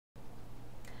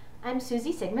I'm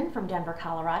Susie Sigman from Denver,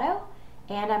 Colorado,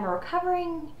 and I'm a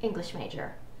recovering English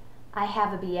major. I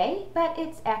have a BA, but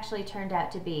it's actually turned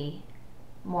out to be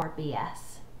more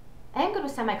BS. I am good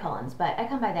with semicolons, but I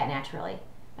come by that naturally.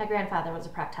 My grandfather was a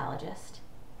proctologist.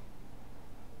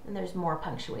 And there's more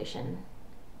punctuation.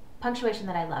 Punctuation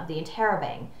that I love, the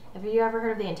interrobang. Have you ever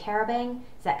heard of the interrobang?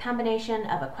 It's that combination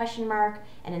of a question mark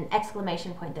and an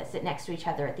exclamation point that sit next to each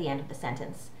other at the end of the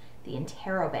sentence. The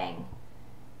interrobang.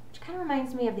 Which kind of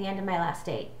reminds me of the end of my last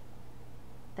date.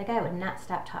 That guy would not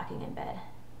stop talking in bed.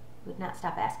 Would not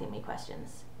stop asking me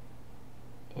questions.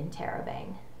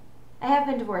 Interrobang. I have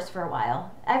been divorced for a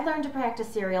while. I've learned to practice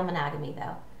serial monogamy,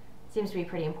 though. Seems to be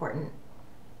pretty important.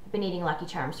 I've been eating Lucky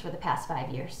Charms for the past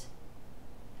 5 years.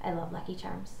 I love Lucky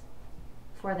Charms.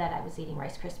 Before that, I was eating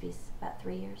Rice Krispies about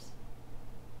 3 years.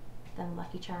 Then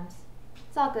Lucky Charms.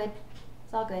 It's all good.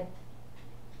 It's all good.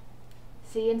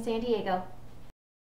 See you in San Diego.